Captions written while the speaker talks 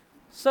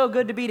So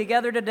good to be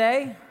together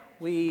today.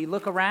 We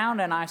look around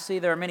and I see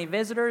there are many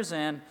visitors,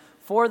 and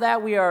for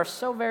that we are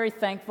so very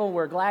thankful.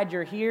 We're glad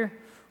you're here.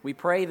 We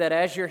pray that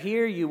as you're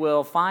here, you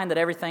will find that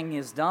everything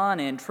is done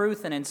in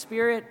truth and in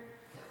spirit,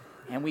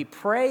 and we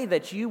pray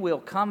that you will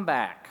come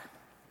back.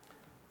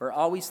 We're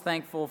always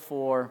thankful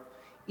for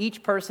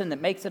each person that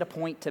makes it a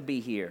point to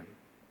be here.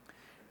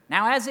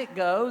 Now, as it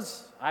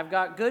goes, I've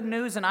got good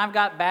news and I've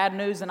got bad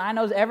news, and I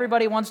know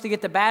everybody wants to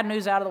get the bad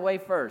news out of the way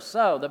first.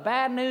 So, the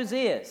bad news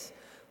is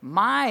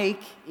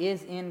Mike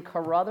is in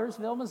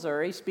Caruthersville,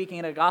 Missouri, speaking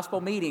at a gospel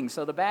meeting.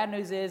 So, the bad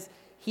news is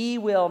he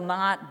will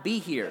not be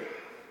here.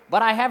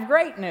 But I have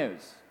great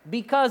news,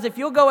 because if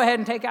you'll go ahead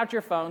and take out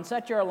your phone,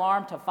 set your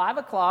alarm to 5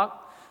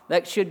 o'clock,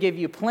 that should give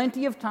you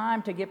plenty of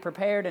time to get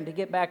prepared and to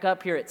get back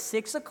up here at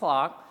 6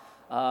 o'clock.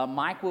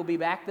 Mike will be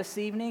back this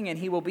evening, and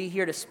he will be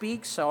here to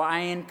speak, so I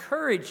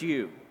encourage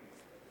you,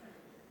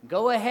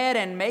 go ahead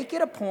and make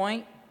it a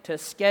point to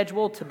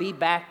schedule to be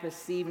back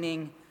this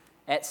evening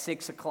at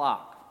 6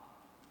 o'clock.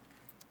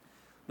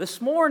 This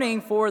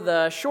morning, for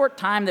the short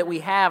time that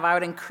we have, I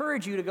would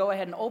encourage you to go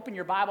ahead and open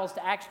your Bibles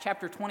to Acts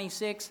chapter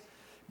 26,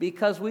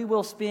 because we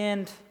will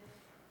spend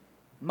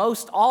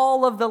most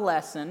all of the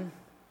lesson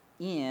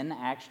in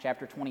Acts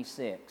chapter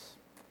 26.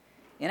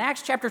 In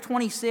Acts chapter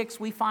 26,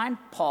 we find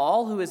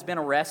Paul, who has been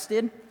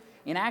arrested.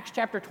 In Acts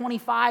chapter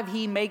 25,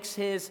 he makes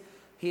his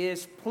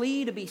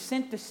plea to be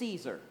sent to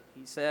Caesar.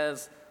 He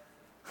says,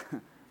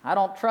 I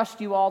don't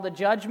trust you all to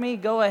judge me.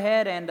 Go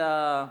ahead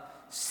and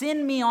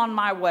send me on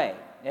my way.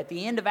 At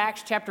the end of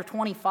Acts chapter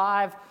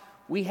 25,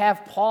 we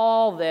have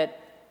Paul that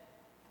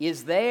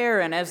is there,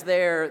 and as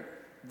they're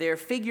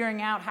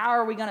figuring out how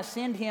are we going to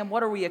send him,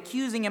 what are we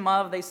accusing him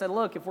of, they said,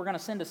 look, if we're going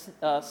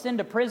to send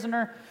a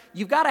prisoner,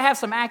 you've got to have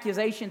some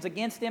accusations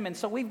against him, and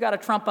so we've got to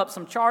trump up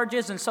some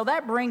charges. And so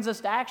that brings us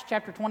to Acts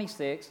chapter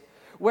 26,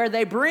 where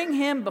they bring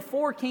him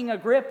before King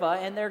Agrippa,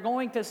 and they're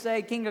going to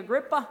say, King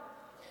Agrippa,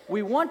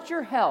 we want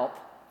your help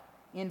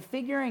in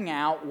figuring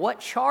out what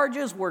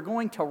charges we're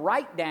going to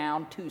write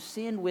down to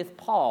send with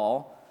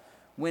Paul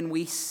when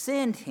we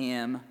send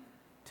him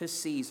to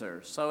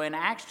Caesar. So in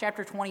Acts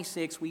chapter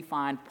 26, we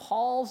find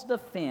Paul's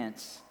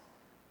defense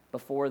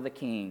before the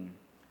king.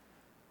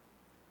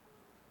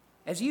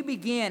 As you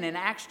begin in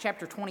Acts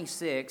chapter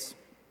 26,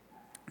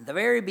 the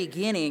very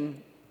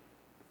beginning,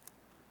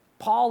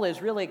 Paul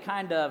is really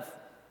kind of,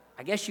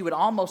 I guess you would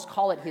almost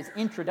call it his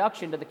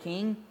introduction to the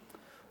king,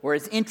 or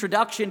his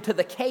introduction to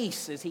the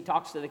case as he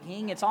talks to the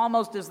king. It's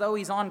almost as though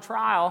he's on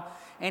trial,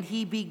 and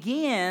he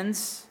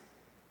begins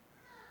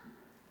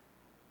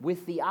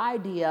with the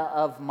idea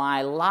of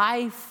my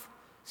life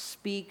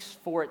speaks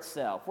for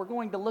itself. We're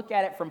going to look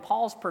at it from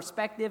Paul's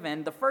perspective,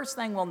 and the first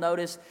thing we'll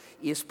notice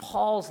is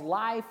Paul's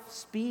life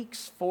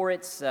speaks for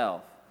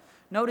itself.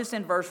 Notice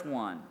in verse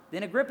 1,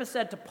 then Agrippa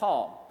said to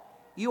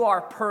Paul, you are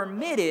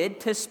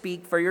permitted to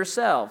speak for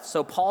yourself.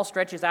 So Paul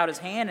stretches out his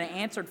hand and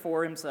answered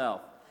for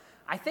himself.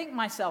 I think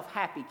myself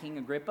happy, King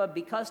Agrippa,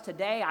 because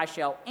today I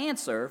shall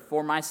answer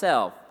for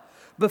myself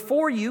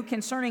before you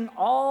concerning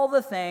all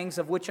the things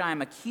of which I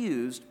am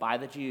accused by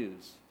the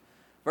Jews.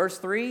 Verse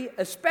 3,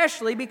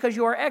 especially because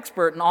you are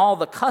expert in all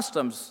the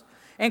customs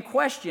and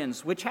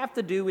questions which have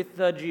to do with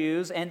the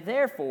Jews, and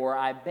therefore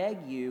I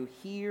beg you,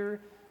 hear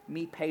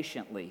me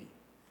patiently.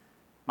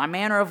 My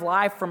manner of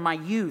life from my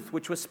youth,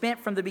 which was spent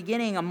from the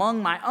beginning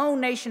among my own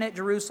nation at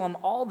Jerusalem,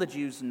 all the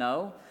Jews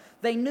know.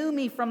 They knew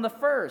me from the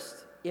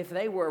first, if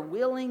they were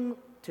willing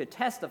to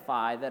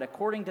testify that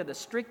according to the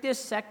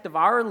strictest sect of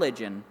our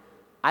religion,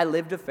 I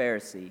lived a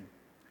Pharisee.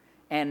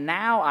 And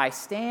now I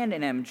stand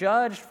and am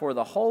judged for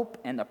the hope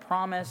and the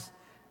promise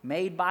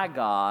made by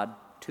God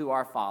to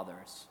our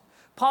fathers.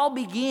 Paul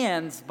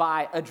begins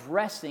by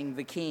addressing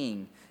the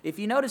king. If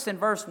you notice in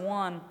verse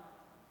 1,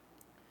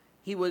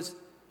 he was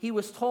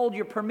told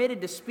you're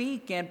permitted to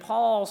speak, and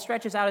Paul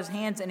stretches out his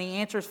hands and he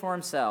answers for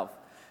himself.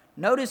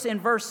 Notice in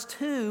verse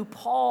 2,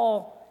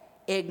 Paul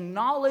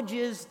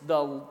acknowledges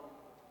the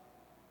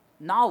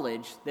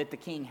knowledge that the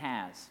king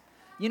has.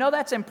 You know,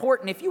 that's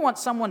important. If you want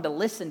someone to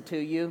listen to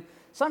you,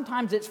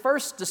 sometimes it's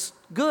first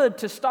good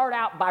to start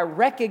out by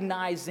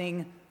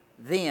recognizing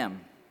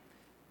them.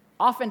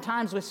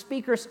 Oftentimes with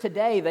speakers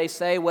today, they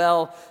say,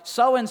 well,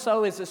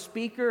 so-and-so is a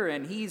speaker,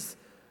 and he's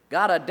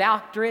got a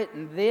doctorate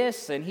in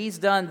this, and he's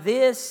done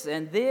this,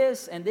 and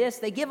this, and this.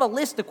 They give a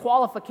list of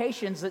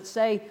qualifications that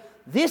say,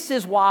 this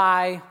is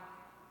why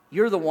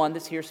you're the one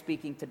that's here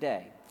speaking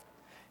today.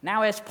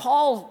 Now, as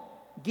Paul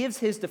gives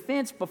his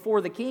defense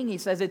before the king, he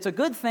says, it's a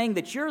good thing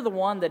that you're the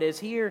one that is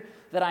here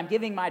that I'm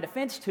giving my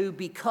defense to,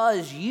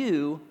 because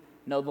you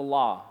know the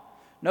law.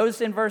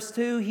 Notice in verse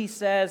 2, he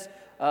says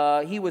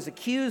he was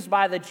accused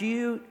by the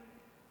Jews,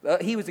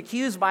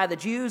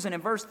 and in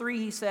verse 3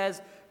 he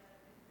says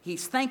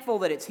he's thankful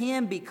that it's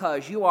him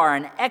because you are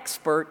an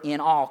expert in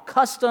all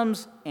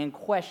customs and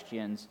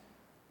questions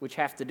which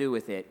have to do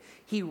with it.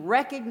 He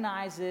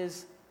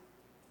recognizes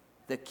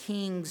the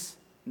king's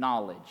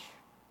knowledge.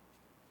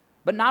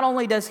 But not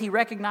only does he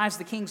recognize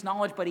the king's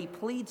knowledge, but he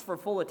pleads for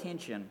full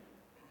attention.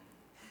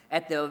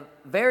 At the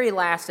very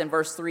last, in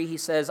verse 3, he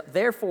says,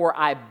 "Therefore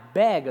I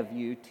beg of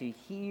you to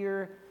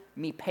hear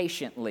me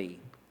patiently."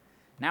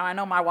 Now, I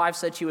know my wife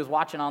said she was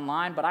watching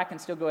online, but I can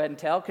still go ahead and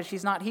tell because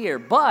she's not here.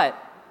 But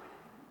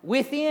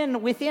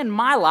within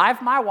my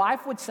life, my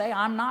wife would say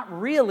I'm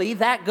not really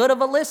that good of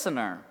a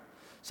listener.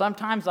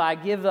 Sometimes I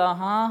give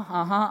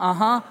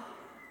the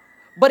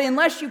But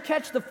unless you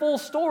catch the full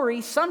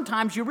story,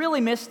 sometimes you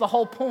really miss the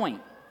whole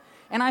point.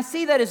 And I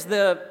see that as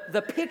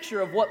the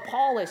picture of what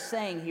Paul is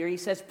saying here. He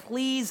says,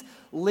 please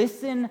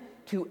listen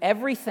to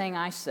everything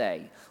I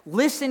say.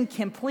 Listen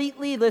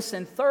completely,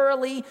 listen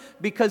thoroughly,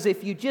 because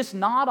if you just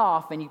nod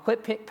off and you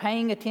quit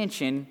paying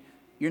attention,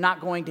 you're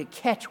not going to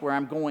catch where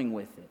I'm going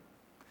with it.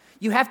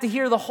 You have to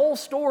hear the whole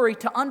story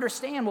to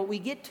understand what we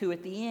get to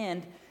at the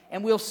end,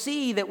 and we'll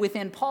see that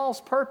within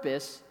Paul's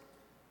purpose,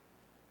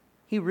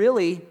 he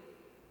really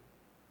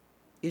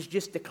is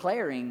just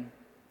declaring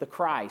the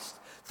Christ.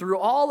 Through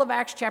all of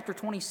Acts chapter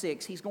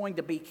 26, he's going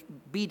to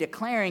be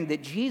declaring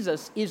that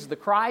Jesus is the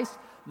Christ,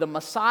 the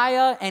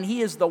Messiah, and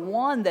he is the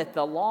one that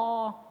the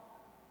law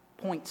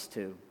points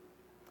to.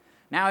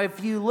 Now,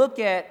 if you look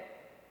at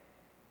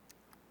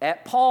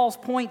Paul's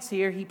points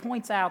here, he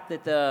points out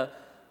that the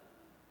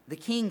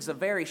king's a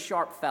very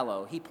sharp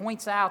fellow. He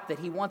points out that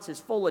he wants his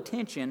full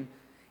attention,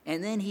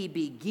 and then he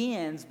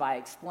begins by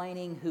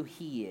explaining who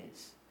he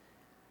is.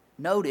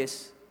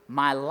 Notice,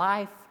 my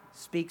life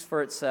speaks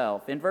for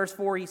itself. In verse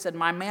 4, he said,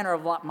 my manner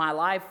of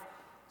life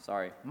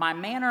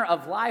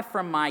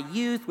from my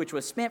youth, which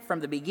was spent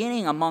from the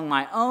beginning among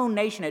my own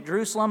nation at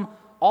Jerusalem,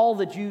 all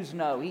the Jews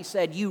know. He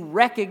said, you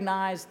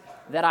recognize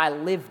that I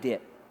lived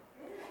it.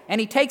 And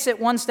he takes it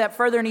one step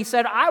further and he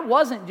said, I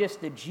wasn't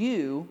just a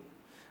Jew,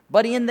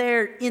 but in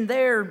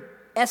their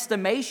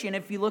estimation,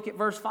 if you look at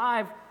verse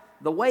 5,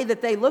 the way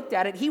that they looked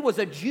at it, he was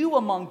a Jew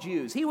among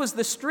Jews. He was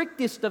the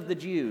strictest of the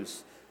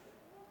Jews,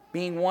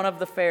 being one of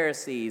the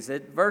Pharisees.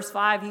 At verse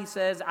 5, he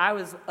says, I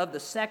was of the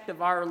sect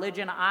of our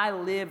religion. I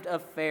lived a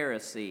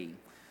Pharisee.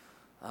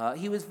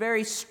 He was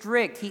very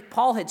strict.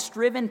 Paul had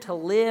striven to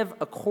live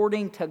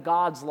according to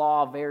God's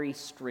law very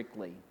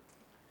strictly.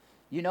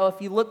 You know, if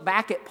you look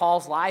back at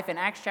Paul's life in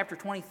Acts chapter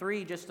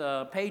 23, just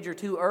a page or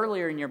two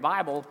earlier in your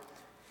Bible,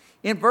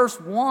 in verse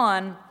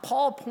 1,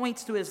 Paul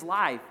points to his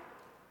life.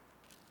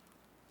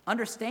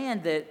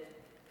 Understand that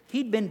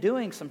he'd been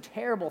doing some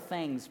terrible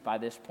things by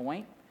this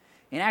point.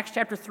 In Acts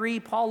chapter 3,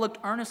 Paul looked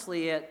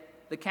earnestly at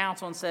the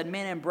council and said,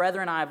 men and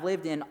brethren, I have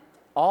lived in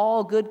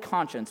all good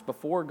conscience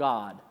before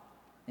God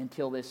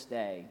until this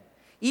day.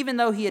 Even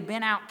though he had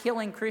been out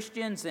killing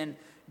Christians and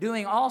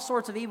doing all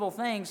sorts of evil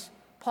things,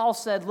 Paul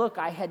said, look,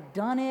 I had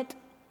done it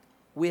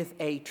with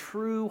a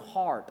true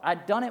heart.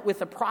 I'd done it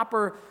with a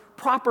proper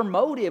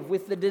motive,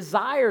 with the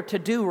desire to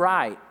do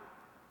right.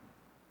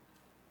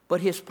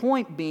 But his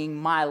point being,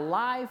 my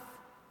life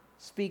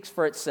speaks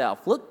for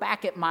itself. Look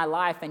back at my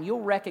life and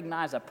you'll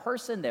recognize a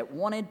person that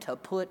wanted to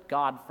put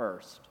God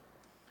first.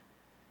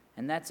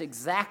 And that's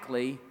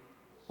exactly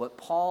what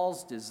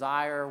Paul's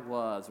desire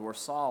was, or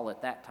Saul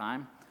at that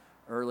time,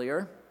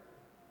 earlier.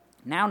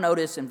 Now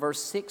notice in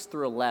verse 6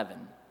 through 11.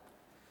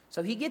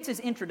 So he gets his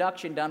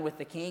introduction done with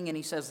the king and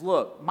he says,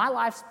 look, my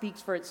life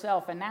speaks for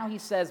itself. And now he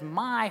says,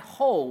 my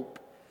hope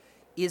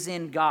is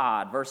in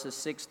God, verses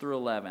 6 through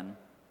 11.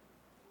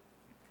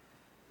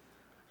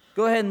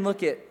 Go ahead and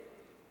look at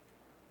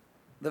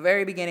the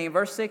very beginning. In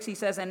verse 6, he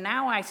says, and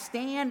now I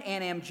stand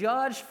and am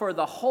judged for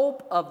the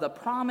hope of the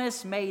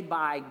promise made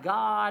by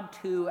God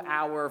to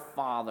our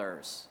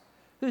fathers.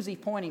 Who's he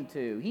pointing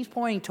to? He's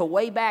pointing to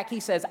way back. He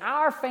says,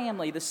 our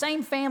family, the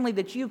same family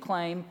that you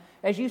claim,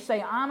 as you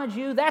say, I'm a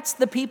Jew, that's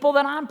the people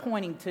that I'm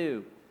pointing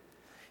to.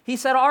 He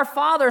said, our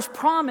fathers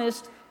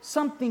promised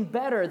something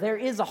better. There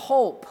is a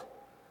hope.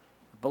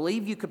 I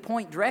believe you could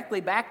point directly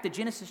back to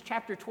Genesis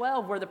chapter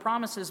 12, where the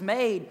promise is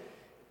made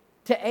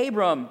to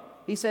Abram.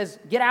 He says,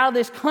 get out of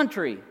this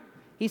country.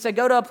 He said,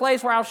 go to a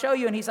place where I'll show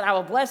you. And he said, I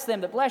will bless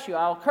them that bless you.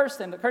 I will curse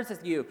them that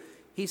curseth you.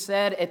 He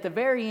said at the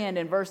very end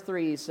in verse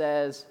 3, he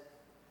says,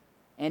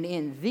 and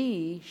in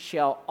thee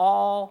shall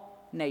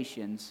all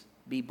nations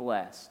be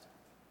blessed.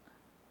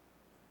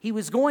 He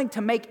was going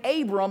to make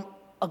Abram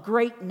a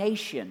great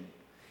nation.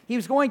 He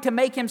was going to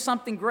make him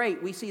something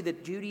great. We see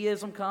that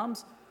Judaism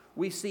comes.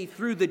 We see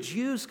through the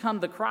Jews come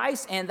the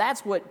Christ. And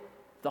that's what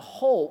the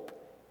hope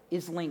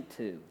is linked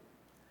to.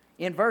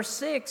 In verse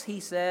 6, he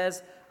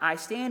says, I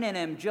stand and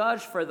am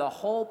judged for the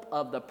hope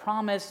of the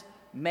promise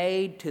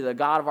made to the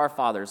God of our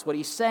fathers. What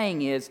he's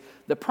saying is,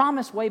 the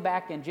promise way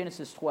back in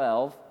Genesis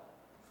 12,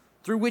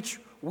 through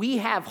which we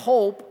have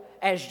hope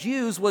as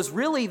Jews, was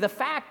really the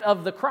fact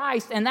of the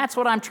Christ, and that's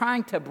what I'm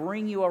trying to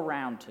bring you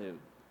around to.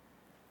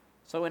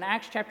 So in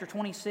Acts chapter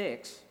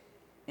 26,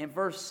 in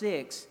verse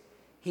 6,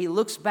 he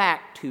looks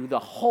back to the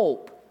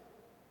hope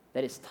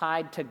that is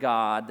tied to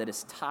God, that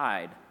is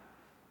tied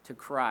to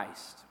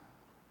Christ.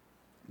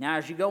 Now,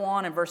 as you go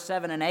on in verse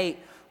 7 and 8,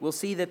 we'll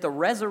see that the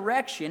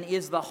resurrection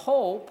is the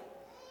hope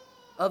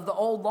of the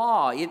old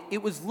law.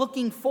 It was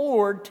looking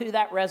forward to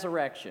that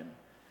resurrection.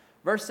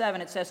 Verse 7,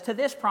 it says, to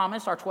this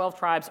promise our 12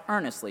 tribes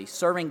earnestly,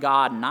 serving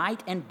God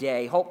night and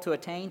day, hope to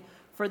attain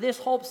For this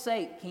hope's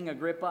sake, King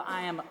Agrippa,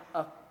 I am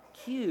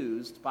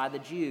accused by the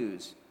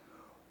Jews.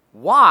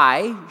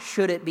 Why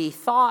should it be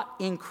thought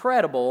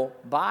incredible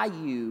by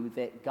you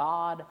that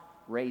God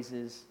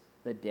raises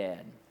the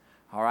dead?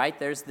 All right,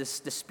 there's this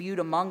dispute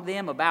among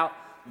them about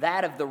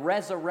that of the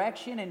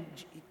resurrection, and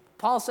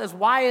Paul says,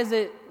 why is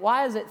it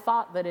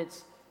thought that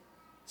it's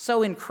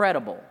so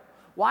incredible?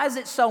 Why is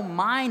it so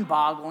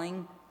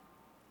mind-boggling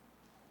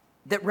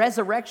that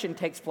resurrection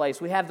takes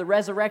place? We have the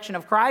resurrection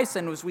of Christ,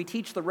 and as we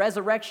teach the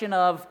resurrection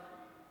of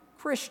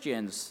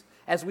Christians,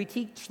 as we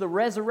teach the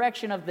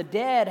resurrection of the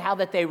dead, how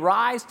that they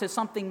rise to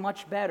something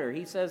much better.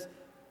 He says,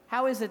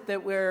 how is it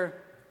that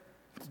we're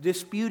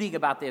disputing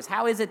about this?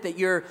 How is it that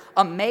you're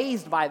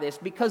amazed by this?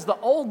 Because the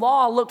old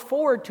law looked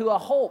forward to a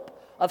hope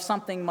of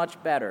something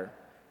much better.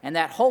 And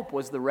that hope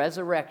was the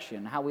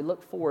resurrection, how we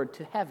look forward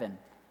to heaven,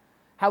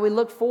 how we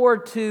look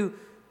forward to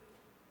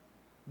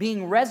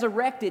being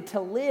resurrected to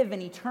live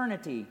in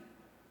eternity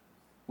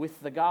with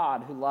the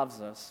God who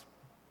loves us.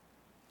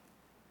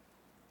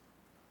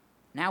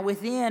 Now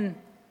within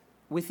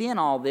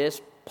all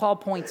this, Paul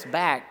points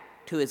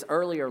back to his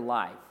earlier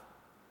life.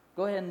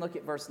 Go ahead and look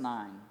at verse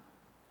 9.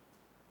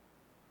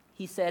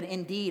 He said,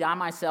 "Indeed, I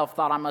myself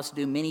thought I must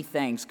do many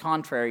things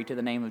contrary to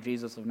the name of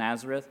Jesus of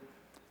Nazareth.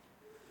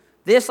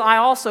 This I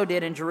also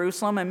did in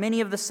Jerusalem, and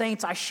many of the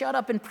saints I shut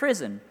up in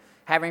prison,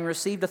 having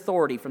received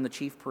authority from the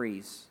chief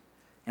priests.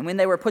 And when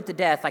they were put to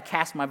death, I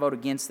cast my vote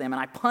against them, and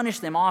I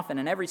punished them often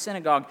in every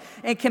synagogue,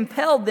 and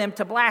compelled them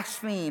to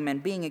blaspheme,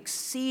 and being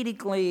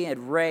exceedingly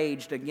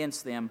enraged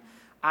against them,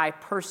 I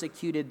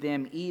persecuted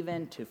them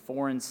even to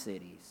foreign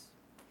cities."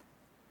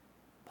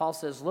 Paul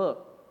says,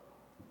 look,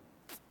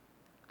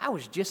 I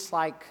was just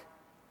like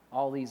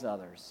all these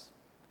others.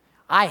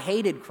 I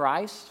hated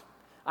Christ.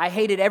 I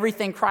hated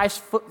everything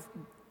Christ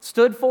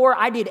stood for.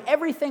 I did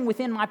everything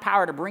within my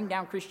power to bring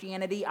down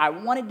Christianity. I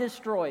wanted to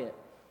destroy it.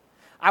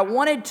 I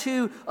wanted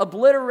to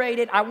obliterate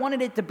it. I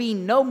wanted it to be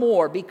no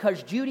more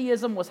because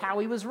Judaism was how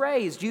he was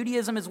raised.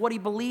 Judaism is what he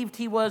believed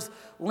he was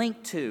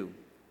linked to.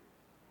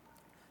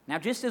 Now,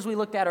 just as we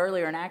looked at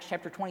earlier in Acts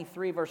chapter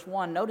 23, verse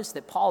 1, notice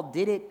that Paul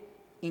did it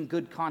in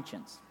good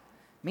conscience,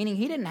 meaning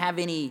he didn't have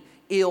any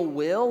ill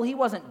will. He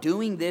wasn't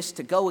doing this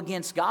to go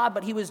against God,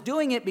 but he was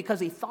doing it because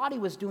he thought he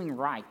was doing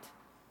right.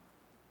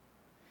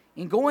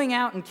 In going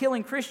out and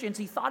killing Christians,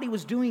 he thought he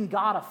was doing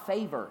God a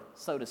favor,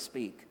 so to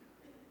speak.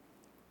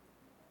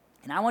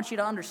 And I want you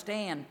to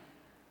understand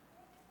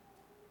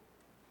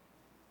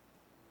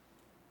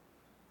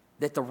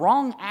that the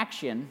wrong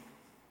action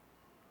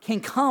can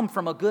come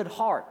from a good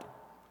heart.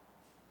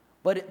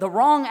 But the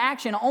wrong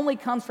action only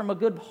comes from a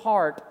good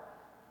heart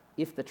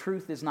if the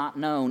truth is not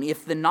known,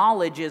 if the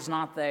knowledge is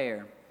not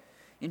there.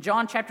 In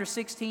John chapter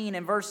 16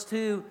 and verse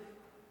 2,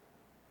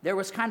 there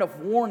was kind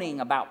of warning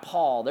about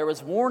Paul. There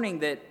was warning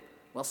that,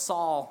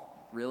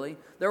 Saul, really.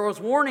 There was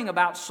warning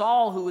about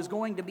Saul who was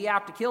going to be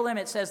out to kill him.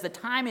 It says, the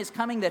time is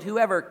coming that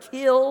whoever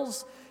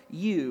kills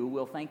you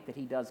will think that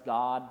he does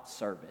God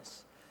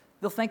service.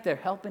 They'll think they're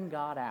helping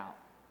God out.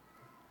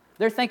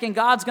 They're thinking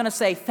God's going to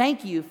say,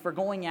 thank you for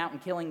going out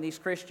and killing these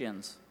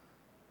Christians.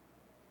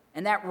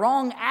 And that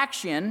wrong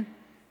action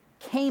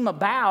came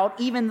about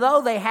even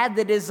though they had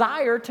the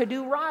desire to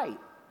do right.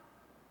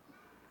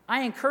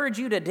 I encourage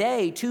you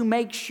today to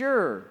make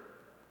sure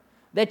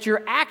that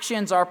your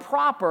actions are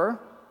proper,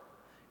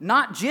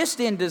 not just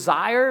in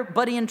desire,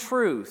 but in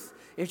truth.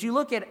 If you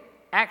look at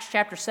Acts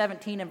chapter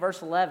 17 and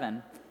verse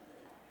 11,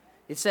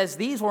 it says,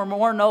 these were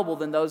more noble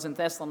than those in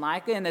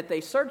Thessalonica, and that they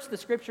searched the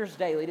scriptures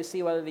daily to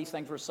see whether these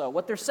things were so.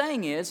 What they're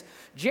saying is,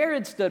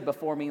 Jared stood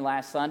before me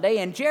last Sunday,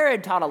 and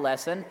Jared taught a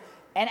lesson,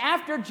 and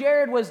after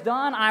Jared was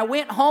done, I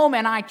went home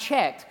and I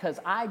checked, because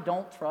I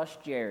don't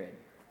trust Jared.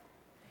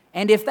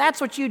 And if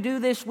that's what you do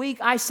this week,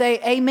 I say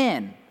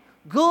amen.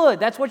 Good,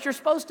 that's what you're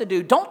supposed to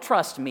do. Don't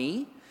trust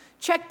me.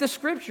 Check the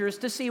scriptures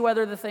to see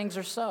whether the things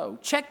are so.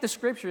 Check the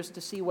scriptures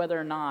to see whether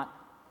or not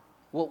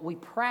what we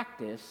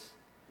practice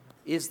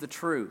is the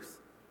truth.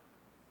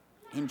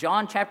 In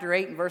John chapter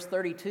 8 and verse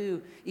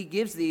 32, he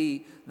gives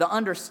the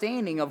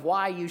understanding of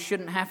why you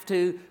shouldn't have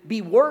to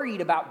be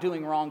worried about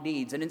doing wrong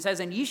deeds. And it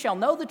says, and ye shall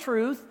know the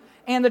truth,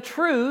 and the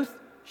truth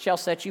shall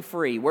set you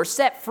free. We're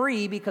set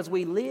free because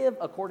we live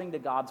according to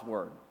God's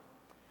word.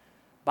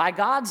 By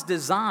God's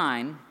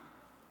design,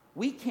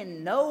 we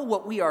can know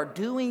what we are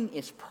doing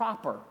is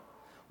proper.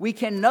 We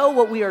can know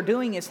what we are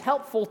doing is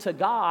helpful to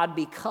God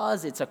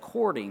because it's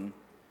according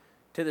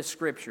to the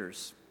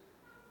scriptures.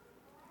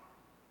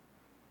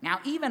 Now,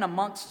 even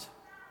amongst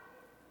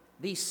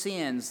these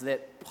sins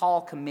that Paul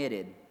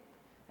committed,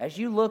 as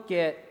you look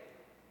at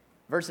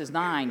verses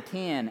 9,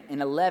 10, and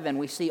 11,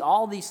 we see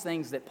all these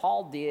things that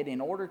Paul did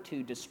in order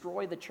to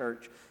destroy the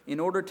church, in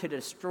order to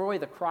destroy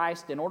the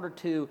Christ, in order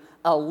to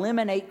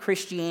eliminate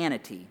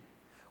Christianity.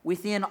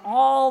 Within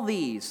all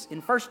these,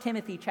 in 1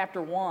 Timothy chapter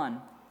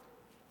 1,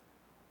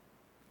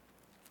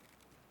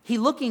 he,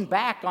 looking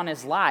back on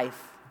his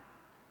life,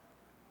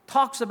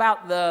 talks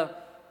about the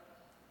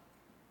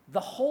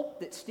hope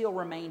that still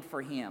remained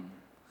for him.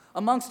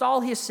 Amongst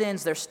all his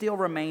sins, there still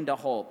remained a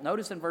hope.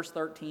 Notice in verse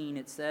 13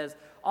 it says,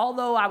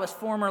 although I was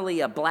formerly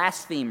a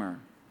blasphemer,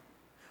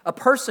 a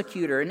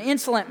persecutor, an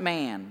insolent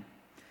man,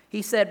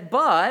 he said,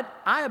 but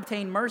I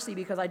obtained mercy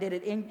because I did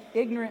it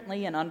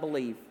ignorantly in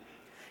unbelief.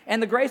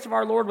 And the grace of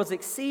our Lord was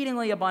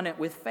exceedingly abundant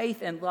with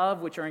faith and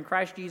love which are in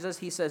Christ Jesus.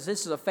 He says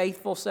this is a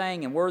faithful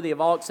saying and worthy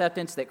of all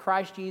acceptance, that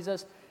Christ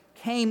Jesus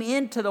came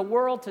into the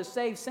world to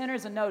save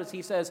sinners. And notice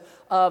he says,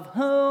 of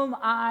whom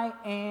I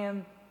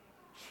am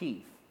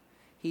chief.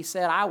 He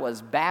said, I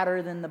was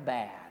badder than the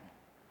bad.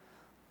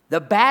 The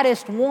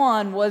baddest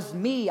one was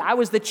me. I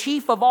was the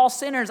chief of all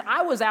sinners.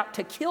 I was out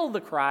to kill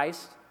the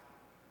Christ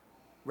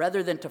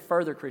rather than to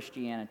further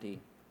Christianity.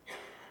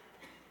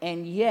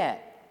 And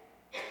yet,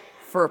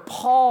 for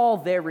Paul,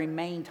 there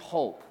remained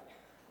hope.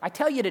 I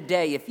tell you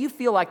today, if you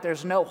feel like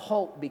there's no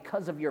hope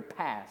because of your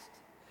past,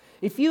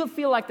 if you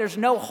feel like there's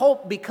no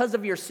hope because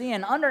of your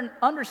sin,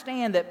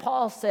 understand that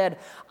Paul said,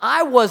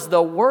 I was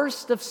the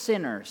worst of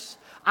sinners.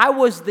 I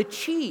was the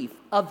chief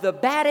of the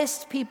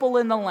baddest people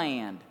in the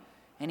land.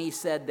 And he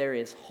said, there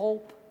is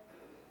hope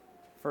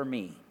for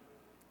me.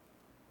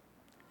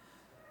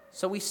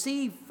 So we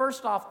see,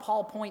 first off,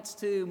 Paul points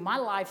to, my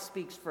life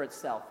speaks for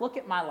itself. Look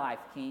at my life,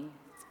 King.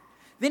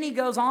 Then he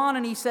goes on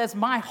and he says,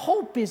 my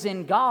hope is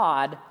in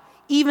God,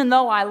 even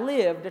though I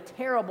lived a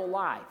terrible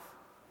life.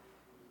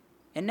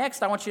 And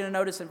next, I want you to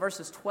notice in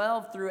verses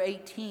 12 through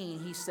 18,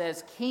 he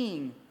says,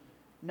 King,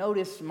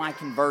 notice my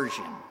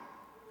conversion.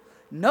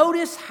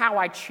 Notice how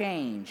I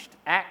changed.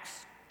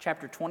 Acts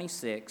chapter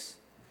 26,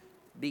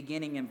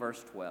 beginning in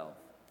verse 12.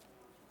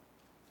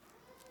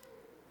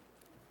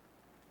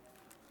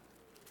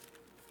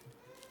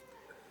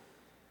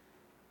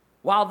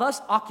 While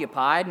thus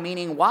occupied,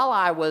 meaning while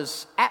I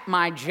was at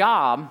my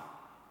job,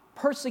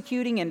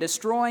 persecuting and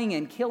destroying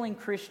and killing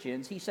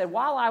Christians, he said,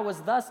 while I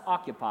was thus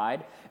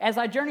occupied, as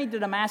I journeyed to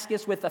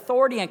Damascus with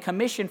authority and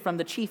commission from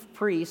the chief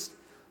priest,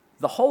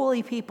 the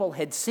holy people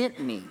had sent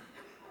me.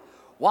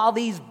 While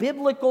these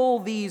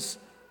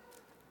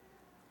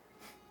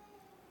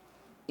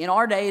in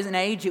our days and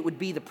age, it would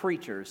be the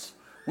preachers.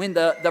 When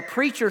the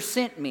preacher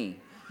sent me,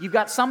 you've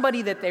got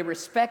somebody that they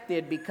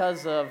respected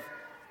because of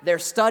their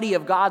study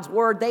of God's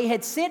word. They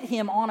had sent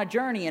him on a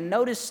journey, and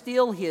notice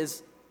still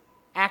his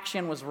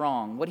action was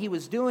wrong. What he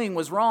was doing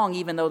was wrong,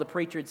 even though the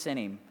preacher had sent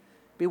him.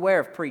 Beware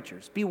of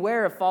preachers.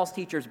 Beware of false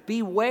teachers.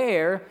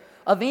 Beware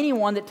of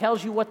anyone that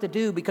tells you what to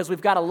do, because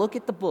we've got to look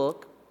at the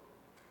book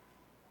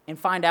and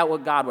find out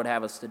what God would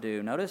have us to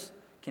do. Notice,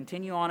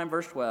 continue on in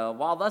verse 12.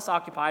 While thus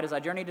occupied, as I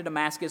journeyed to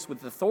Damascus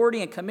with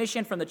authority and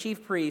commission from the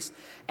chief priest,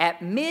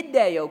 at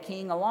midday, O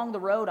king, along the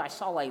road I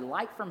saw a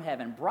light from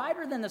heaven,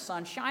 brighter than the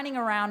sun, shining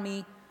around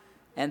me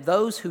and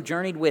those who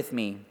journeyed with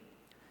me.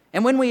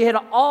 And when we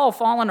all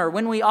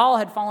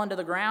had fallen to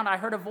the ground, I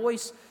heard a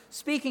voice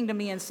speaking to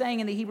me and saying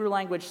in the Hebrew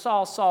language,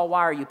 Saul, Saul,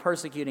 why are you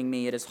persecuting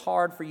me? It is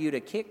hard for you to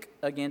kick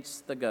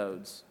against the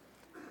goads.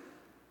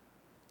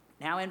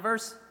 Now in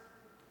verse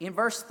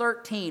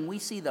 13, we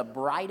see the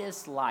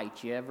brightest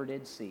light you ever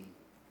did see.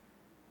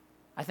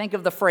 I think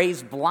of the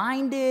phrase,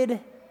 blinded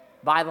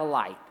by the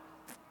light.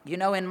 You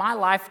know, in my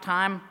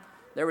lifetime,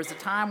 there was a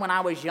time when I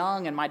was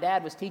young and my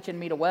dad was teaching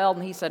me to weld,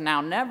 and he said, now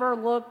never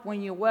look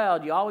when you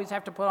weld. You always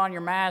have to put on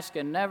your mask,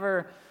 and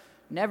never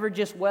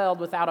just weld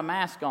without a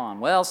mask on.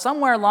 Well,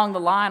 somewhere along the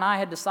line, I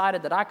had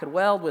decided that I could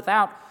weld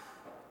without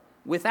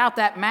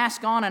that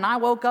mask on, and I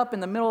woke up in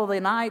the middle of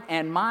the night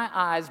and my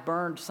eyes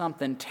burned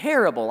something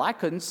terrible. I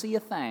couldn't see a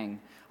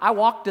thing. I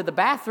walked to the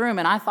bathroom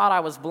and I thought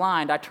I was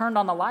blind. I turned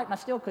on the light and I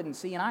still couldn't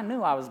see, and I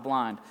knew I was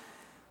blind.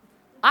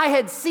 I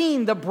had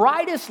seen the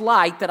brightest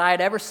light that I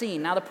had ever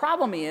seen. Now the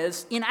problem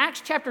is, in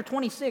Acts chapter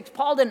 26,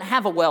 Paul didn't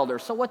have a welder,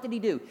 so what did he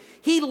do?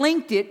 He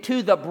linked it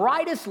to the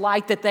brightest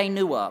light that they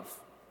knew of.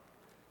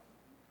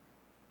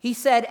 He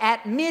said,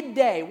 at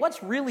midday,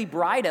 what's really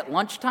bright at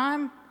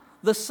lunchtime?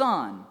 The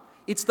sun.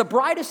 It's the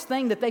brightest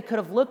thing that they could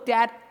have looked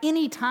at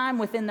any time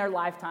within their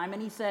lifetime.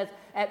 And he says,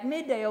 at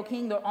midday, O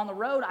king, on the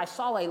road, I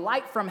saw a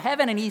light from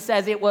heaven, and he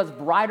says it was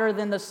brighter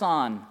than the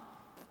sun.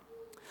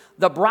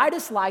 The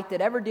brightest light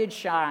that ever did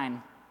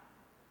shine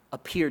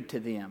appeared to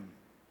them.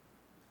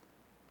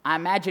 I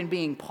imagine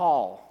being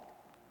Paul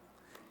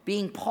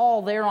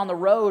there on the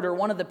road, or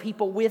one of the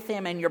people with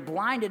him, and you're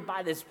blinded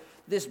by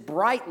this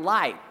bright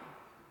light.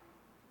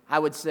 I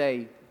would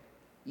say,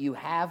 you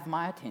have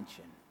my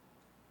attention.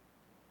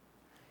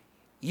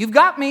 You've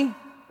got me.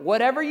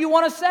 Whatever you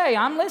want to say,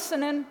 I'm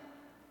listening.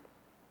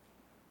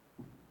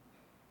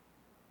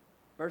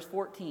 Verse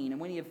 14,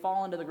 and when he had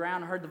fallen to the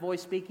ground, I heard the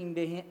voice speaking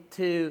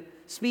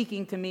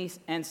to me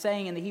and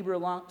saying in the Hebrew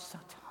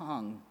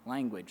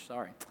language,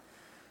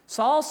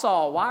 Saul,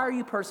 Saul, why are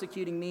you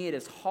persecuting me? It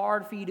is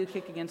hard for you to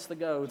kick against the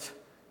goads.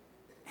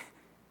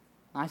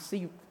 I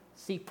see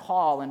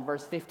Paul in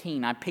verse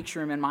 15. I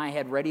picture him in my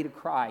head ready to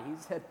cry.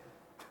 He said,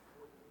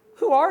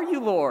 who are you,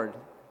 Lord?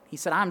 He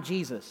said, I'm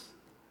Jesus,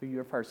 who you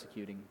are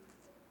persecuting.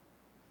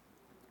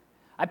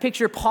 I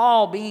picture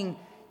Paul being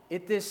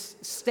at this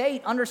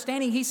state,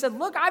 understanding. He said,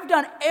 look, I've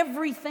done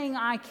everything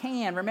I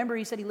can. Remember,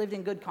 he said he lived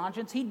in good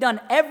conscience. He'd done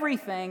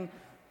everything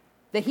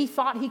that he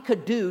thought he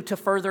could do to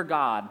further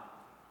God.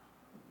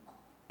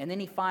 And then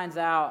he finds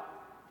out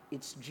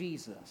it's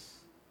Jesus.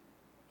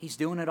 He's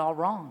doing it all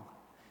wrong.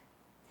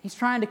 He's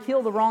trying to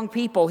kill the wrong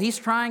people. He's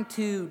trying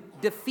to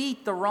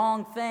defeat the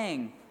wrong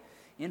thing.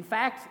 In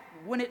fact,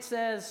 when it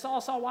says,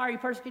 Saul, Saul, why are you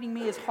persecuting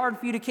me? It's hard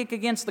for you to kick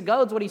against the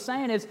goads. What he's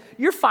saying is,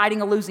 you're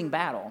fighting a losing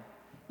battle.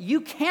 You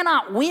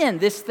cannot win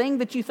this thing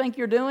that you think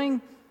you're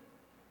doing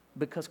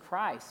because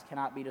Christ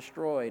cannot be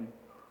destroyed.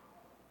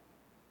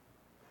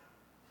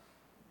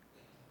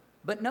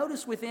 But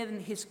notice within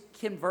his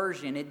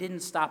conversion, it didn't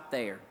stop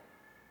there.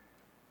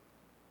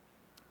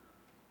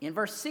 In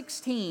verse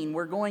 16,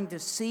 we're going to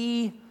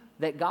see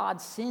that God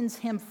sends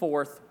him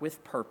forth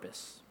with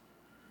purpose.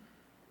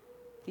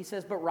 He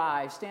says, but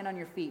rise, stand on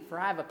your feet, for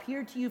I have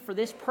appeared to you for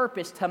this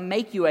purpose, to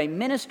make you a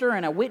minister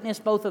and a witness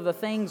both of the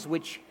things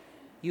which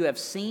you have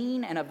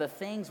seen and of the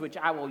things which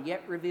I will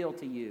yet reveal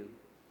to you.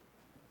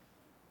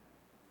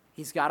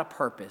 He's got a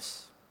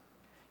purpose.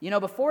 You know,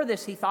 before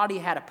this, he thought he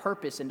had a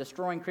purpose in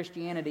destroying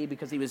Christianity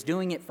because he was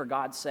doing it for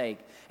God's sake.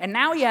 And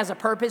now he has a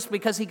purpose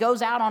because he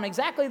goes out on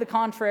exactly the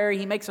contrary.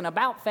 He makes an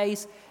about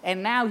face,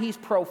 and now he's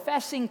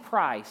professing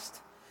Christ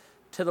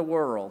to the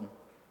world.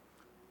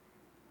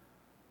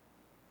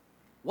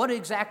 What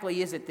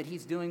exactly is it that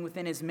he's doing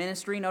within his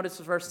ministry? Notice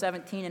verse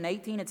 17 and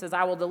 18. It says,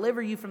 I will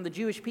deliver you from the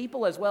Jewish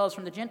people as well as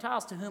from the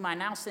Gentiles to whom I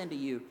now send to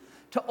you,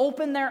 to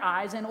open their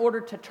eyes in order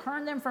to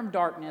turn them from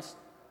darkness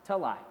to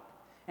light,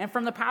 and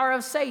from the power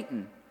of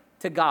Satan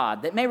to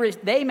God, that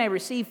they may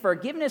receive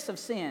forgiveness of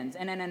sins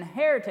and an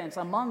inheritance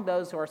among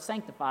those who are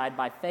sanctified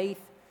by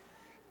faith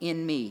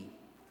in me.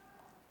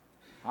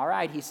 All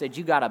right, he said,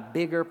 you got a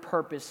bigger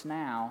purpose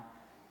now.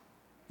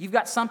 You've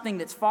got something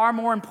that's far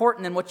more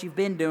important than what you've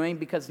been doing,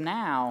 because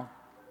now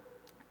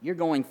you're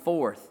going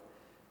forth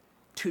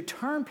to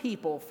turn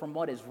people from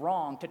what is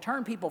wrong, to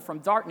turn people from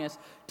darkness,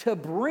 to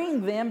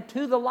bring them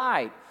to the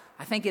light.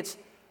 I think it's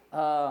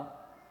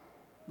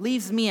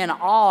leaves me in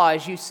awe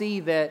as you see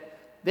that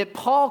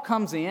Paul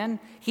comes in,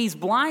 he's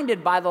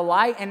blinded by the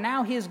light, and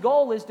now his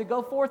goal is to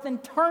go forth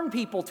and turn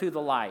people to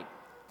the light.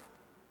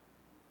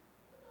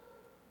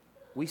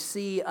 We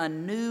see a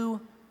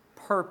new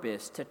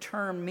purpose to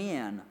turn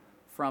men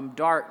from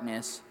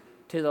darkness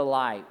to the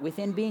light.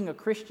 Within being a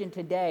Christian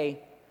today,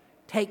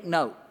 take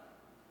note.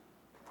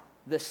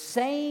 The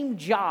same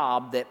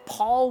job that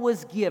Paul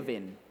was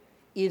given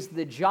is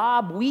the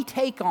job we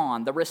take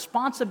on, the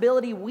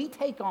responsibility we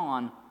take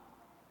on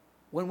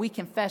when we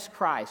confess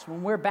Christ,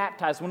 when we're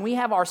baptized, when we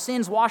have our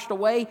sins washed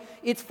away.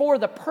 It's for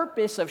the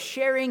purpose of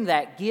sharing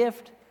that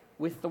gift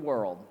with the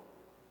world.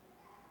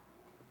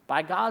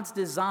 By God's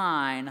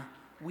design,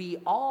 we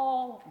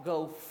all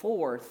go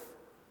forth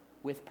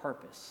with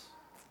purpose.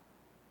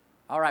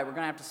 All right, we're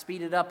going to have to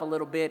speed it up a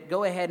little bit.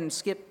 Go ahead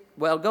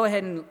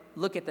and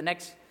look at the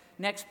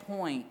next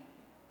point.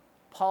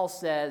 Paul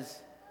says,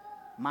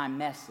 my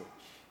message.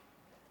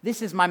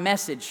 This is my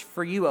message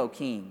for you, O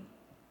king.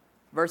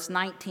 Verse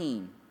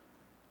 19.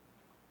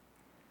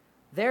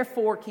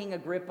 Therefore, King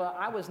Agrippa,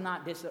 I was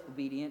not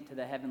disobedient to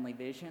the heavenly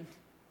vision,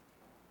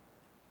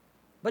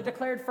 but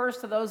declared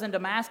first to those in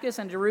Damascus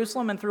and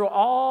Jerusalem and through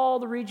all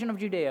the region of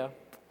Judea,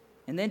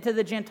 and then to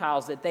the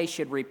Gentiles, that they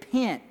should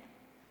repent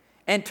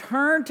and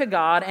turn to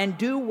God and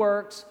do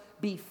works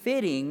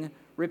befitting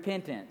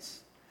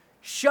repentance.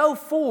 Show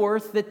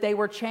forth that they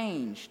were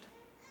changed.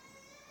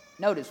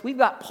 Notice, we've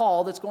got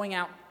Paul that's going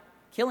out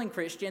killing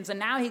Christians, and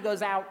now he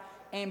goes out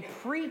and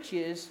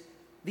preaches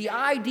the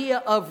idea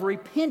of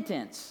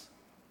repentance.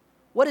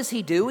 What is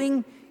he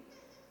doing?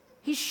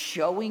 He's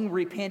showing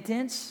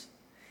repentance.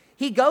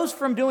 He goes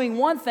from doing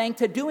one thing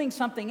to doing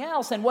something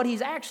else, and what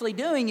he's actually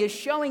doing is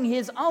showing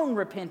his own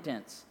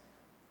repentance,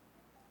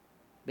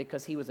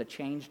 because he was a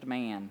changed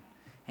man.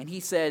 And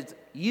he says,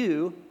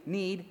 you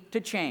need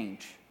to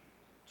change,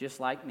 just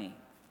like me.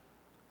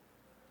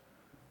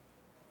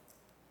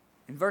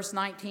 In verse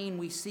 19,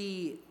 we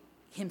see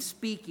him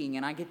speaking,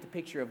 and I get the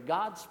picture of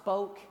God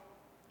spoke,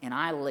 and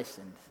I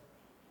listened.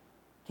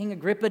 King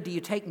Agrippa, do you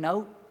take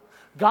note?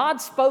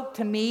 God spoke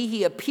to me,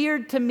 he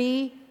appeared to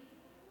me,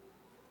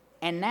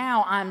 and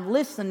now I'm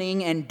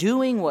listening and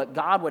doing what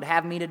God would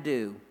have me to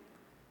do.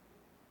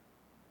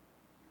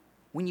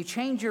 When you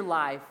change your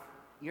life,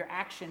 your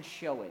actions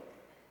show it.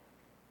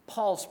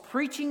 Paul's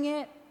preaching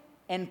it,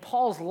 and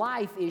Paul's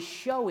life is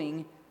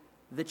showing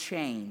the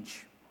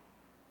change.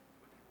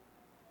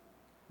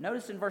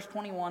 Notice in verse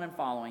 21 and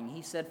following,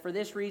 he said, for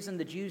this reason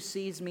the Jews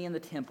seized me in the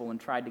temple and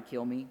tried to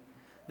kill me.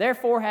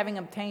 Therefore, having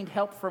obtained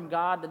help from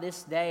God, to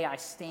this day I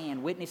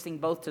stand, witnessing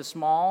both to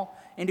small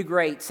and to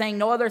great, saying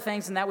no other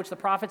things than that which the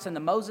prophets and the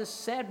Moses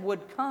said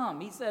would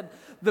come. He said,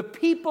 the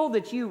people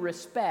that you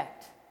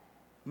respect,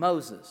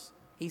 Moses,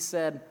 he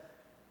said,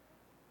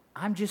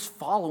 I'm just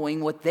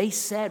following what they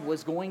said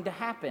was going to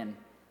happen.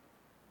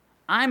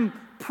 I'm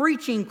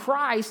preaching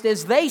Christ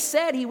as they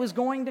said he was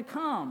going to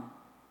come.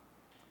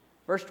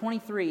 Verse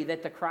 23,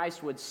 that the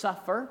Christ would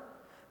suffer,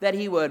 that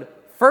he would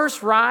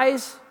first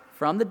rise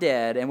from the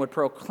dead and would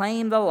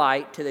proclaim the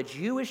light to the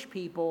Jewish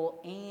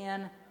people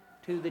and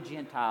to the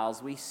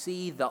Gentiles. We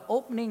see the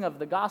opening of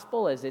the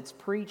gospel as it's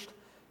preached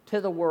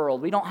to the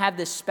world. We don't have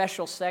this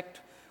special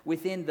sect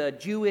within the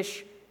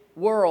Jewish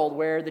world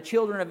where the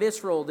children of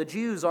Israel, the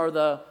Jews, are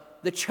the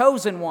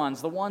chosen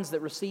ones, the ones that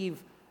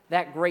receive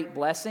that great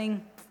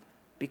blessing,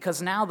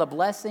 because now the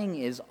blessing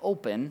is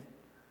open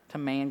to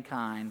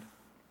mankind.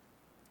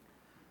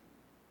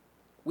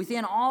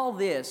 Within all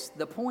this,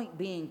 the point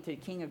being to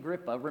King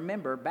Agrippa,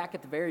 remember, back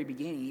at the very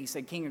beginning, he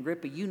said, King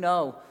Agrippa, you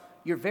know,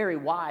 you're very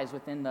wise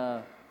within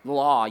the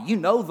law. You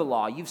know the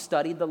law. You've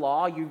studied the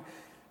law.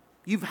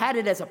 You've had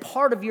it as a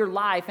part of your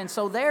life. And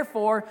so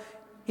therefore,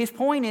 his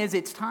point is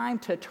it's time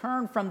to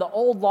turn from the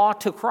old law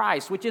to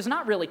Christ, which is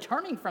not really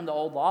turning from the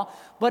old law,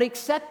 but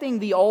accepting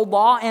the old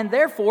law and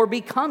therefore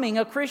becoming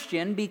a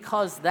Christian,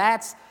 because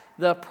that's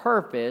the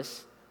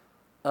purpose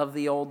of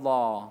the old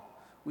law.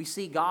 We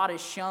see God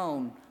is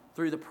shown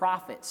through the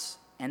prophets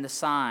and the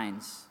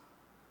signs.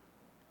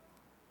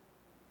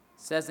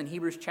 It says in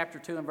Hebrews chapter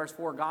 2 and verse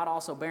 4, God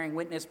also bearing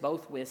witness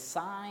both with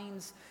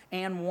signs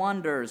and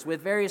wonders,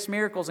 with various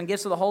miracles and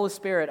gifts of the Holy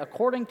Spirit,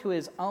 according to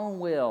his own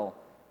will.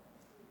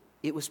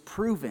 It was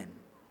proven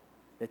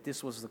that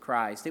this was the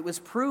Christ. It was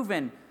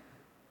proven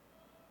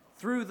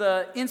through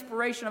the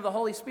inspiration of the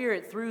Holy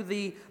Spirit, through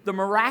the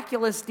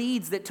miraculous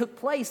deeds that took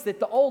place, that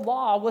the old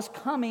law was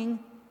coming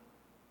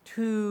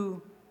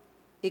to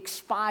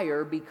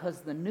expire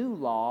because the new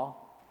law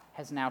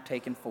has now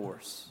taken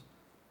force.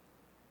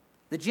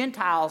 The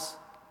Gentiles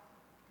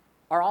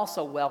are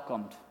also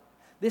welcomed.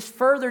 This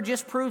further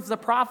just proves the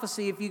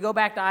prophecy. If you go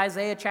back to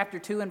Isaiah chapter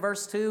 2 and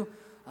verse 2,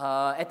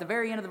 at the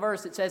very end of the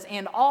verse it says,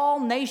 and all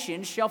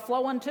nations shall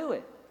flow unto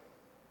it.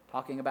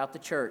 Talking about the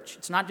church.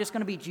 It's not just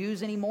going to be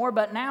Jews anymore,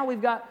 but now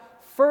we've got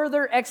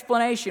further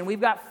explanation.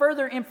 We've got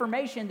further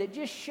information that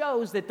just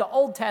shows that the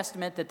Old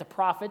Testament, that the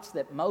prophets,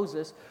 that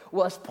Moses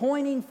was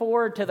pointing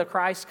forward to the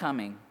Christ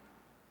coming.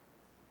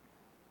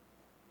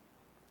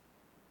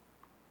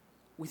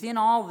 Within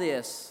all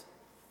this,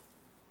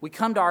 we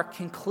come to our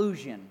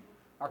conclusion,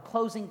 our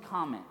closing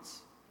comments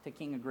to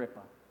King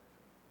Agrippa.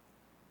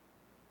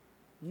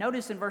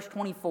 Notice in verse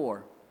 24,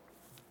 it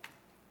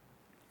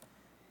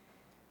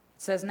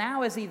says,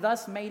 now as he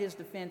thus made his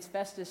defense,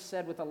 Festus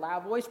said with a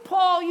loud voice,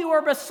 Paul, you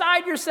are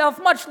beside yourself.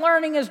 Much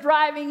learning is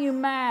driving you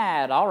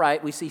mad. All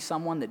right, we see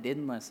someone that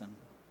didn't listen.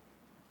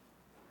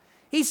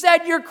 He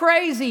said, you're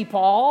crazy,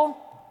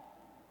 Paul.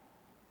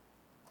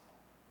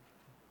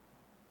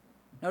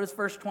 Notice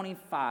verse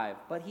 25.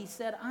 But he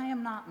said, I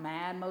am not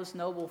mad, most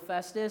noble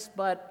Festus,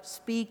 but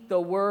speak the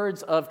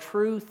words of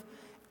truth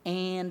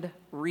and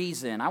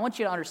reason. I want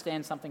you to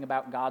understand something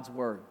about God's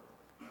word.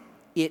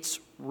 It's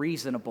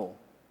reasonable.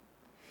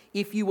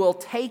 If you will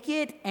take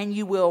it and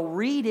you will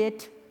read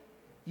it,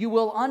 you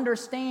will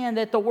understand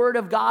that the Word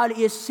of God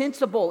is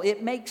sensible.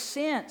 It makes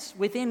sense.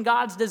 Within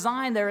God's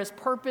design, there is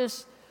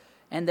purpose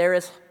and there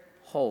is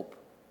hope.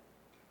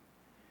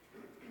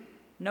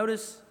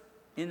 Notice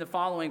in the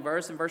following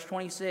verse, in verse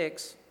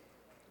 26,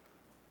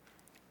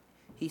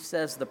 he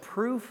says, the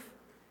proof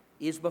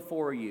is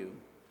before you.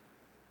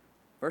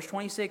 Verse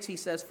 26, he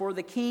says, for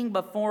the king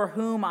before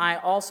whom I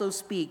also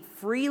speak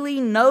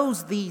freely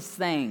knows these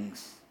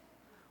things.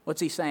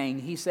 What's he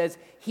saying? He says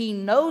he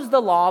knows the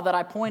law that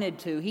I pointed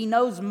to. He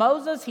knows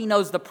Moses. He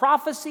knows the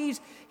prophecies.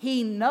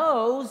 He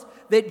knows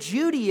that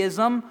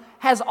Judaism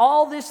has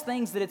all these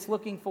things that it's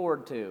looking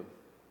forward to.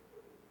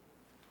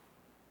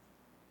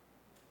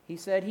 He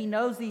said he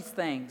knows these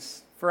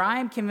things. For I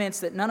am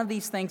convinced that none of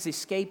these things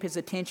escape his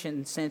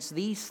attention, since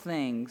these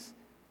things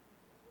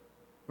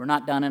were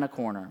not done in a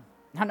corner.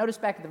 Now notice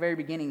back at the very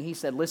beginning, he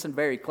said, listen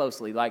very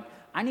closely, like,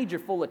 I need your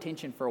full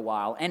attention for a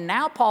while. And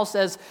now Paul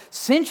says,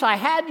 since I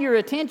had your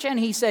attention,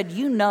 he said,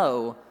 you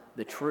know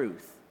the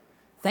truth.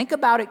 Think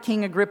about it,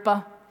 King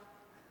Agrippa.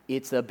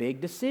 It's a big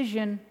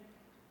decision.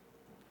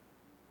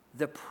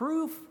 The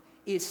proof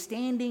is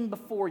standing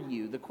before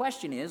you. The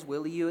question is,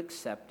 will you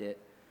accept it?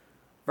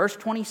 Verse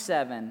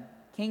 27,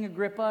 King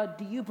Agrippa,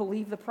 do you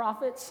believe the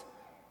prophets?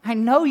 I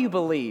know you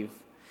believe.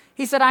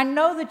 He said, I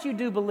know that you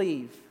do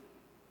believe.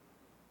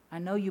 I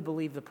know you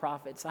believe the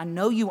prophets. I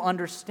know you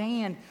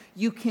understand.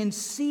 You can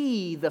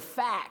see the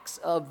facts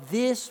of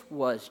this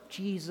was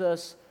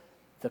Jesus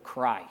the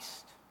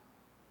Christ.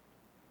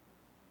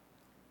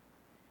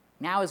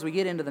 Now as we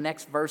get into the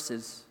next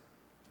verses,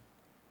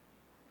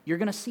 you're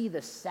going to see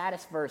the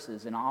saddest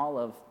verses in all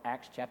of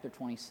Acts chapter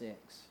 26.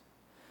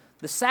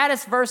 The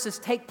saddest verses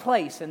take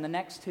place in the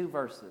next two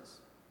verses.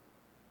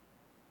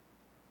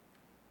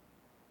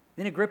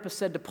 Then Agrippa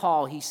said to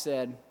Paul, he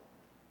said,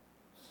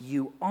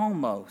 you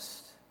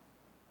almost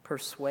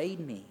persuade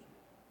me.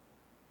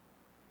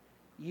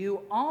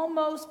 You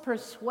almost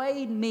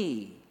persuade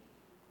me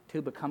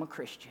to become a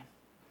Christian.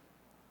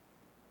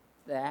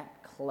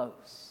 That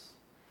close.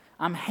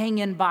 I'm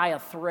hanging by a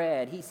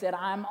thread. He said,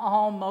 I'm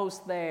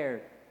almost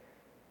there.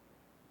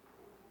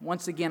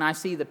 Once again, I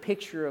see the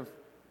picture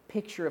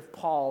of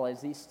Paul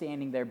as he's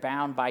standing there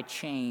bound by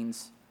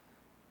chains.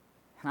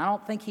 And I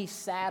don't think he's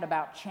sad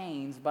about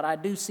chains, but I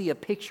do see a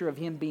picture of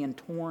him being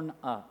torn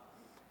up.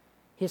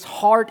 His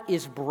heart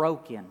is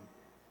broken.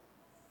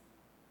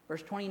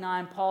 Verse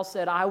 29, Paul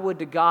said, I would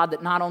to God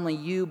that not only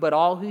you, but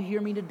all who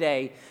hear me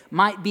today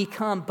might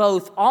become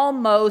both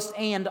almost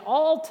and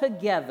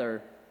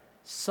altogether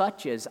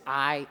such as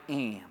I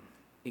am,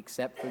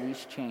 except for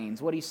these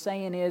chains. What he's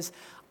saying is,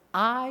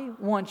 I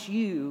want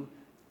you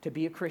to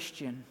be a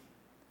Christian.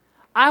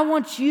 I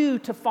want you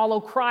to follow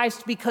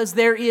Christ because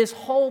there is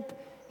hope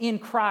in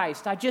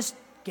Christ. I just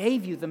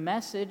gave you the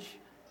message.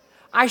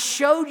 I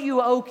showed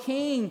you, O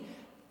King,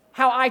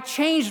 how I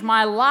changed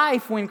my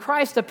life when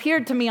Christ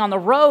appeared to me on the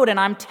road, and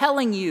I'm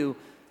telling you,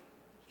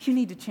 you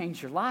need to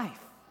change your life.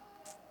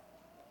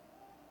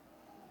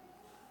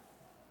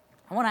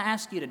 I want to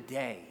ask you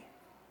today,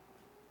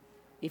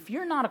 if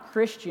you're not a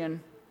Christian,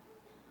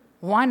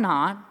 why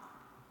not?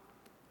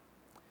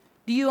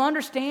 Do you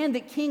understand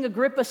that King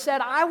Agrippa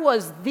said, I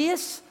was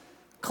this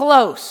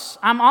close.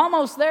 I'm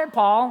almost there,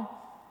 Paul.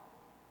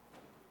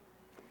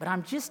 But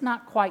I'm just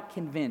not quite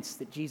convinced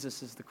that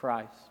Jesus is the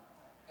Christ.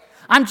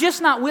 I'm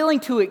just not willing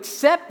to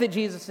accept that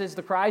Jesus is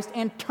the Christ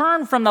and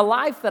turn from the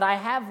life that I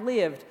have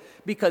lived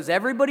because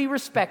everybody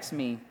respects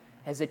me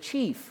as a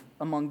chief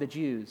among the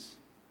Jews.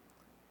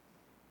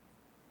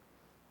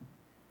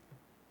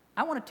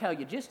 I want to tell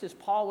you, just as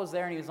Paul was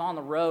there and he was on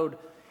the road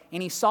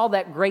and he saw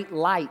that great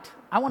light,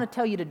 I want to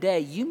tell you today,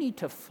 you need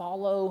to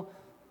follow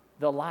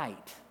the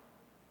light.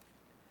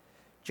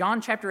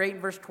 John chapter 8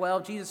 and verse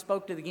 12, Jesus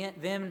spoke to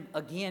them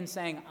again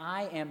saying,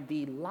 I am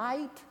the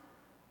light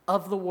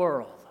of the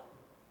world.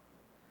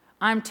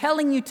 I'm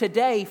telling you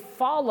today,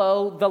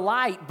 follow the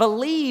light.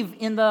 Believe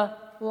in the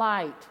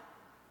light.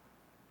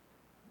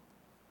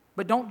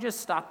 But don't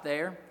just stop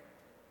there.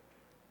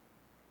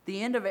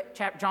 The end of it,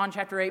 John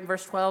chapter 8 and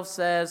verse 12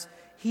 says,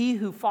 he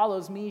who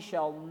follows me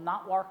shall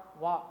not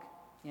walk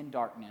in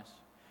darkness.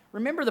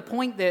 Remember the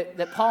point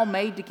that Paul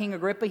made to King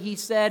Agrippa? He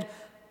said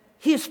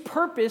his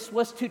purpose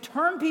was to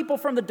turn people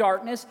from the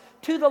darkness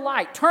to the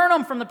light. Turn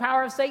them from the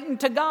power of Satan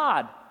to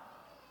God.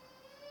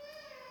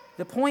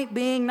 The point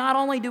being, not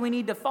only do we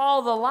need to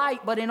follow the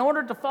light, but in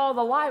order to follow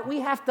the light, we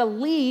have to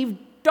leave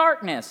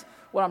darkness.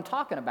 What I'm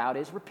talking about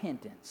is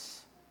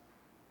repentance.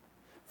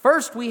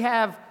 First, we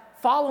have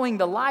following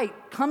the light,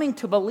 coming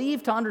to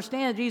believe, to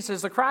understand that Jesus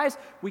is the Christ.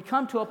 We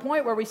come to a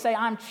point where we say,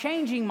 I'm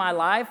changing my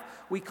life.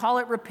 We call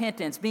it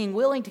repentance, being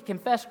willing to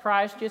confess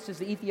Christ, just as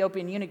the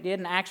Ethiopian eunuch did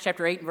in Acts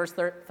chapter 8 and verse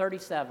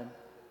 37.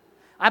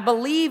 I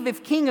believe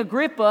if King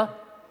Agrippa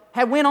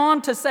had went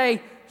on to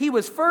say he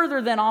was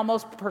further than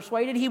almost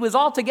persuaded, he was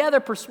altogether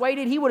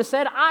persuaded, he would have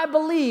said, I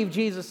believe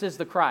Jesus is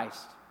the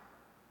Christ.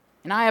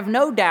 And I have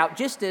no doubt,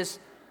 just as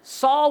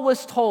Saul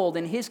was told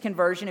in his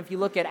conversion, if you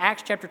look at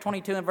Acts chapter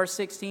 22 and verse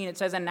 16, it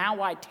says, and now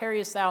why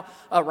tarriest thou?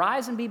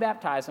 Arise and be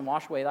baptized and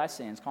wash away thy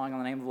sins, calling on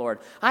the name of the Lord.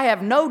 I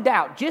have no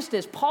doubt, just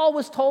as Paul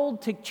was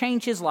told to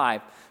change his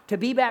life, to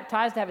be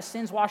baptized, to have his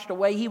sins washed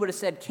away, he would have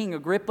said, King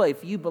Agrippa,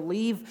 if you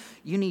believe,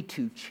 you need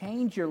to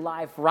change your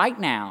life right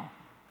now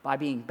by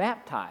being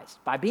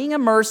baptized, by being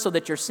immersed so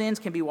that your sins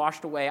can be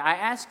washed away. I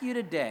ask you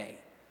today,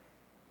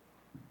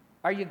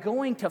 are you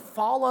going to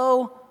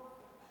follow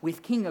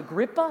with King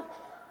Agrippa?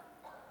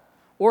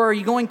 Or are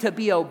you going to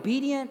be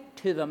obedient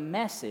to the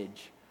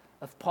message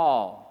of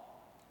Paul?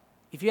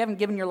 If you haven't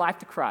given your life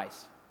to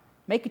Christ,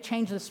 make a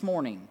change this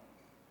morning.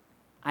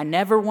 I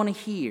never want to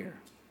hear,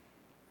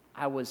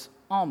 I was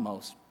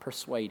almost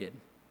persuaded.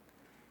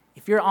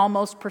 If you're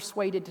almost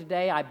persuaded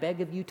today, I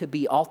beg of you to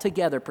be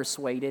altogether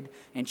persuaded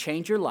and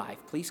change your life.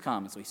 Please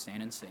come as we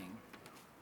stand and sing.